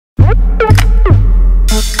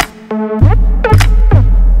Folks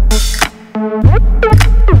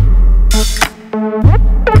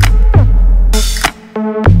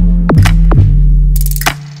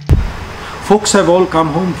have all come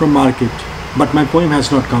home from market, but my poem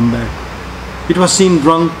has not come back. It was seen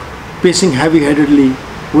drunk, pacing heavy-headedly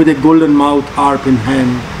with a golden mouth harp in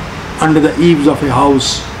hand, under the eaves of a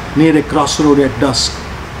house near a crossroad at dusk.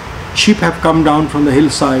 Sheep have come down from the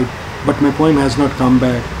hillside, but my poem has not come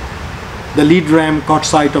back. The lead ram caught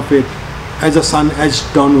sight of it as the sun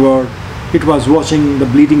edged downward. It was watching the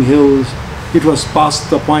bleeding hills. It was past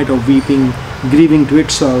the point of weeping, grieving to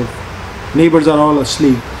itself. Neighbors are all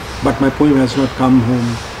asleep, but my poem has not come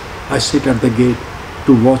home. I sit at the gate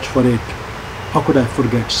to watch for it. How could I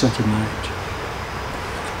forget such a night?